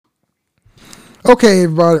Okay,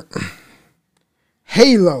 everybody.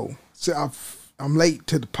 Halo. So I'm late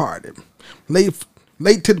to the party. Late,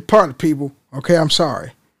 late to the party, people. Okay, I'm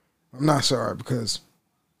sorry. I'm not sorry because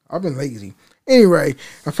I've been lazy. Anyway,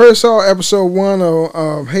 I first saw episode 1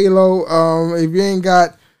 of Halo. If you ain't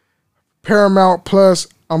got Paramount Plus,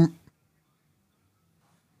 I'm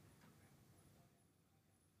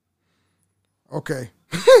okay.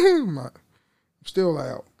 I'm still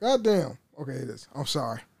loud. Goddamn. Okay, it is. I'm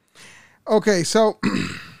sorry. Okay, so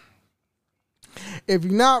if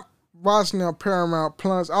you're not watching on Paramount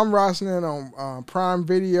Plus, I'm watching it on Prime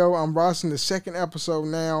Video. I'm watching the second episode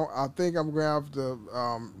now. I think I'm going to have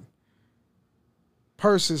to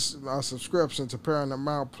purchase a subscription to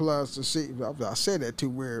Paramount Plus to see. I said that too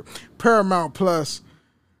weird. Paramount Plus.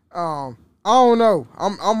 I don't know.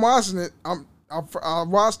 I'm watching it. I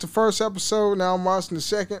watched the first episode. Now I'm watching the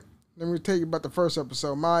second. Let me tell you about the first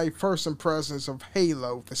episode. My first impressions of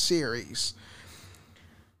Halo, the series.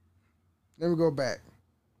 Let me go back.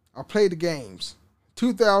 I played the games.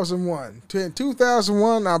 2001. In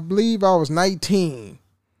 2001, I believe I was 19.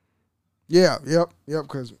 Yep,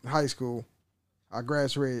 because high school. I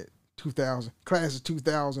graduated 2000. Class of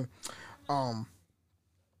 2000. Oh,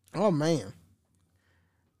 man.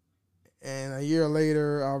 And a year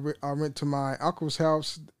later, I went to my uncle's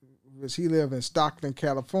house. Because he lived in Stockton,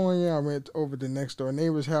 California. I went over to next door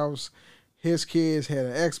neighbor's house. His kids had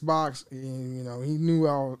an Xbox, and he knew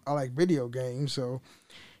I like video games, so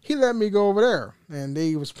he let me go over there. And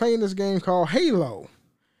they was playing this game called Halo,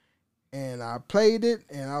 and I played it,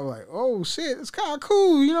 and I was like, "Oh shit, it's kind of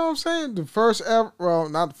cool." You know what I'm saying? The first ever, well,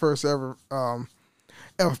 not the first ever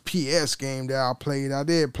FPS game that I played. I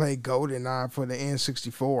did play GoldenEye for the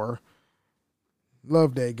N64.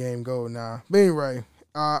 Love that game, GoldenEye. But anyway,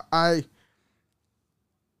 I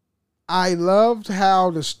loved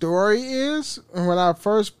how the story is when I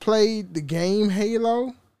first played the game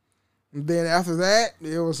Halo. And then after that,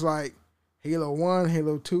 it was like Halo 1,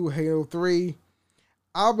 Halo 2, Halo 3.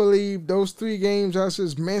 I believe those 3 games I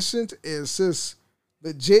just mentioned is just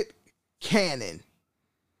legit canon.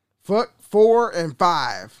 Fuck 4 and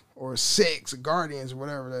 5 or 6, Guardians,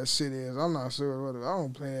 whatever that shit is. I'm not sure. I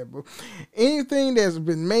don't play that, but anything that's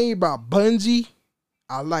been made by Bungie,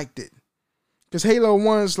 I liked it. Because Halo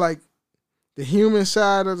 1 is like the human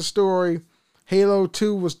side of the story. Halo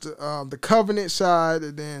 2 was the Covenant side.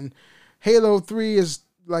 And then Halo 3 is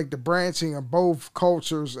like the branching of both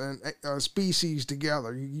cultures and species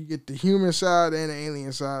together. You get the human side and the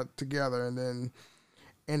alien side together. And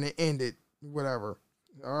it ended, whatever.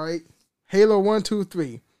 All right. Halo 1, 2,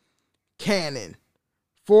 3. Canon.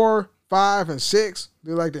 4, 5, and 6.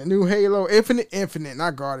 They're like the new Halo. Infinite,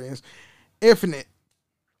 not Guardians. Infinite.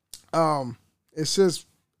 It's just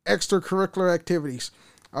extracurricular activities.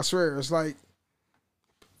 I swear, it's like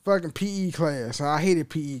fucking PE class. I hated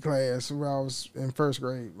PE class when I was in first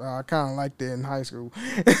grade. I kind of liked it in high school.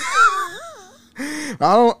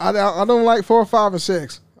 I don't like 4, 5, and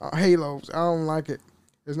 6. Halos. I don't like it.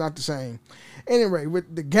 It's not the same. Anyway,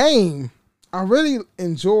 with the game, I really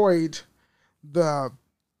enjoyed the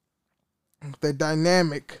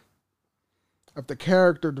dynamic of the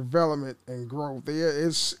character development and growth.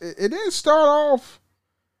 It didn't start off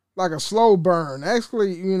like a slow burn.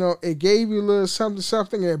 Actually, it gave you a little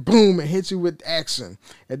something, and boom, it hit you with action.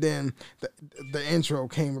 And then the intro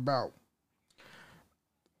came about.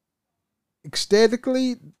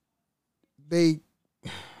 Aesthetically,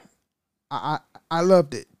 I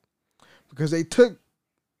loved it because they took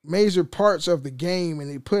major parts of the game and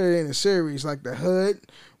they put it in a series, like the HUD.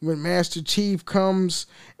 When Master Chief comes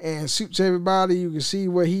and shoots everybody, you can see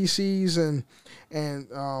what he sees, and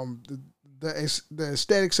the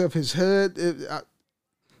aesthetics of his HUD.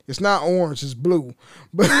 It's not orange, it's blue.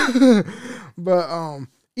 But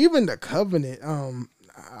even the Covenant,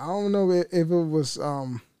 I don't know if it was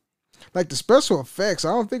like the special effects. I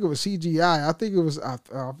don't think it was CGI. I think it was I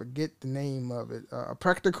forget the name of it.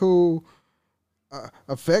 Practical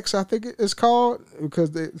effects, I think it's called,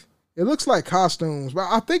 because it looks like costumes, but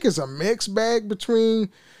I think it's a mixed bag between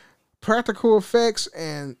practical effects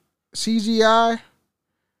and CGI.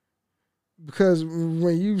 Because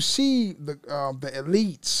when you see the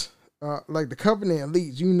elites, like the Covenant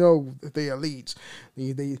elites, you know that they elites.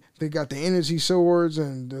 They got the energy swords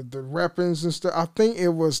and the weapons and stuff. I think it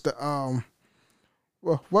was the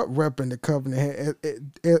well, what weapon the Covenant had?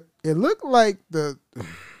 It looked like the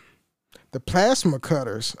plasma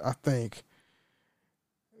cutters, I think.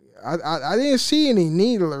 I didn't see any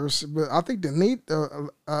needlers, but I think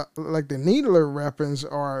like the needler weapons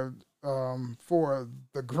are for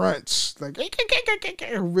the grunts, like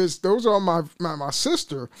which those are my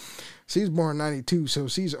sister. She's born 92, so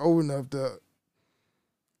she's old enough to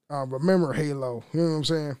remember Halo. You know what I'm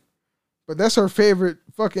saying? But that's her favorite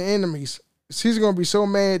fucking enemies. She's gonna be so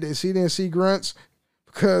mad that she didn't see grunts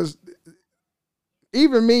because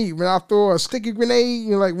even me, when I throw a sticky grenade,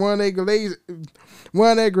 like one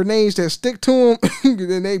of their grenades that stick to them,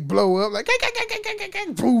 then they blow up like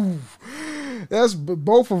poof. That's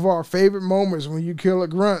both of our favorite moments when you kill a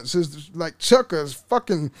grunt. Is like Chucka's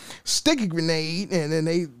fucking sticky grenade, and then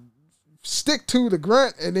they stick to the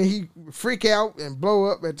grunt, and then he freak out and blow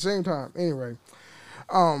up at the same time. Anyway,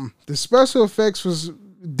 the special effects was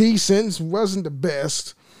decent. Wasn't the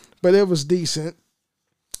best, but it was decent.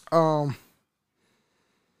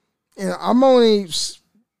 And I'm only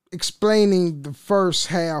explaining the first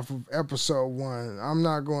half of episode 1. I'm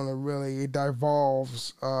not going to really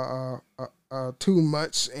divulge too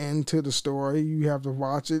much into the story. You have to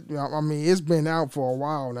watch it. I mean, it's been out for a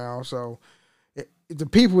while now, so the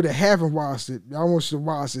people that haven't watched it, I want you to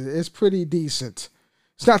watch it. It's pretty decent.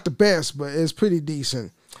 It's not the best, but it's pretty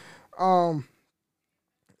decent. Oh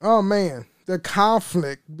man, the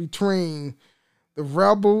conflict between the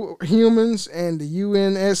rebel humans and the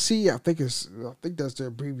UNSC, I think that's the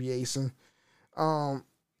abbreviation.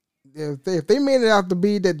 If they made it out to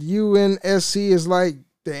be that the UNSC is like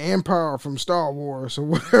the Empire from Star Wars or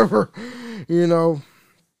whatever,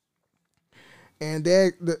 and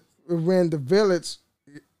when the village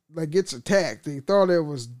gets attacked, they thought it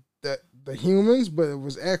was the humans, but it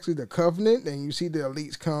was actually the Covenant, and you see the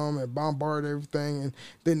elites come and bombard everything, and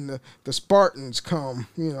then the Spartans come.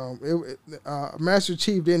 Master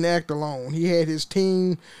Chief didn't act alone. He had his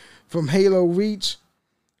team from Halo Reach,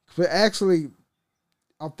 but actually,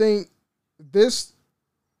 I think this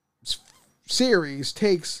series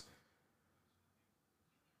takes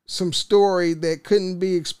some story that couldn't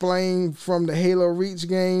be explained from the Halo Reach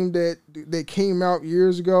game that came out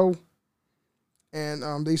years ago. And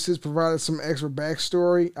they just provided some extra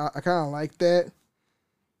backstory. I kind of like that.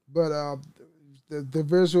 But the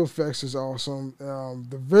visual effects is awesome.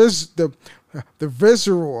 The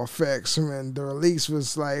visceral effects, when the release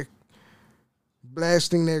was like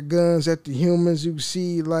blasting their guns at the humans. You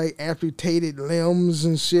see like amputated limbs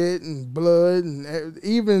and shit and blood. And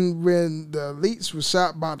even when the elites were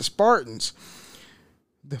shot by the Spartans,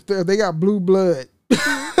 they got blue blood.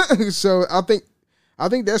 So I think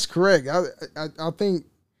that's correct. I think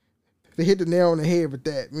they hit the nail on the head with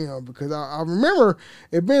that, because I remember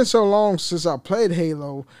it been so long since I played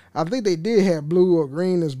Halo. I think they did have blue or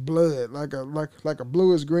green as blood, like a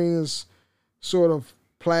bluish greenish sort of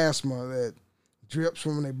plasma that drips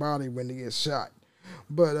from their body when they get shot.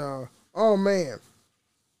 But oh man,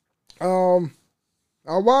 I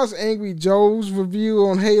watched Angry Joe's review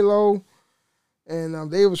on Halo.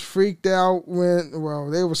 And they was freaked out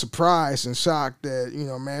they were surprised and shocked that,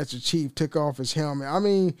 Master Chief took off his helmet. I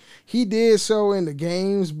mean, he did so in the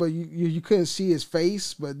games, but you couldn't see his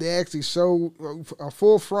face, but they actually showed a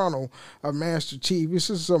full frontal of Master Chief. This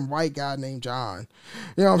is some white guy named John.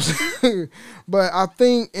 You know what I'm saying? But I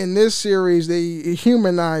think in this series, they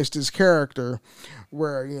humanized his character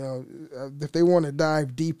where, if they want to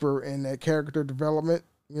dive deeper in that character development,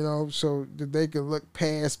 so that they could look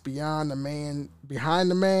past beyond the man behind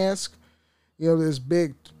the mask, this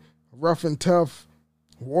big, rough and tough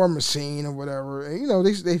war machine or whatever. And,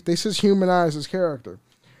 they just humanize his character,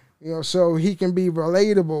 so he can be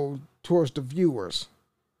relatable towards the viewers.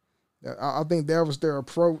 I think that was their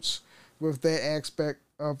approach with that aspect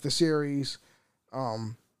of the series.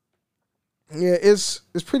 It's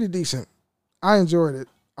pretty decent. I enjoyed it.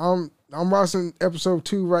 I'm watching episode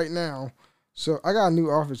 2 right now. So I got a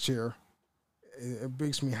new office chair. It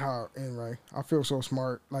makes me hot anyway. I feel so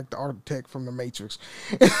smart, like the architect from the Matrix.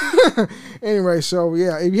 Anyway, so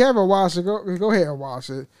yeah, if you haven't watched it, go ahead and watch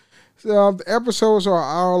it. So, the episodes are an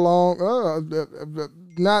hour long.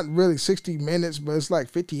 Not really 60 minutes, but it's like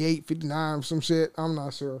 58, 59, some shit. I'm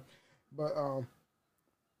not sure, but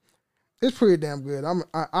it's pretty damn good.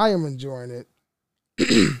 I am enjoying it.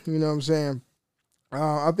 You know what I'm saying?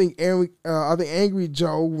 I think Angry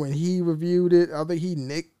Joe, when he reviewed it, I think he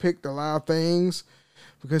nitpicked a lot of things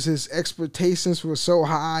because his expectations were so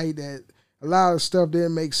high that a lot of stuff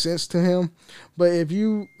didn't make sense to him. But if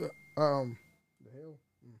you,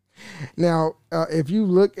 if you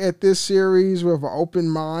look at this series with an open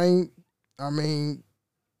mind, I mean,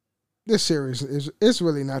 this series it's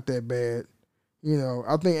really not that bad.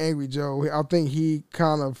 I think Angry Joe, I think he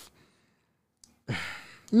kind of.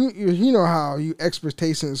 You know how you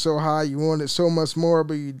expectations so high, you wanted so much more,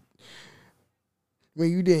 but when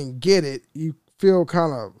you didn't get it, you feel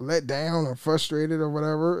kind of let down or frustrated or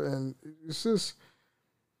whatever. And it's just,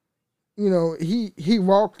 he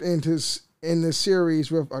walked in this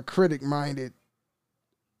series with a critic minded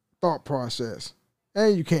thought process.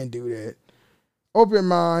 And you can't do that. Open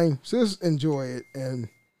mind, just enjoy it and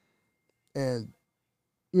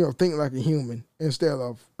think like a human instead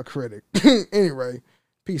of a critic. Anyway,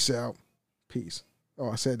 peace out. Peace. Oh,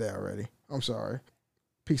 I said that already. I'm sorry.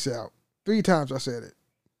 Peace out. 3 times I said it.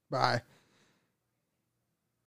 Bye.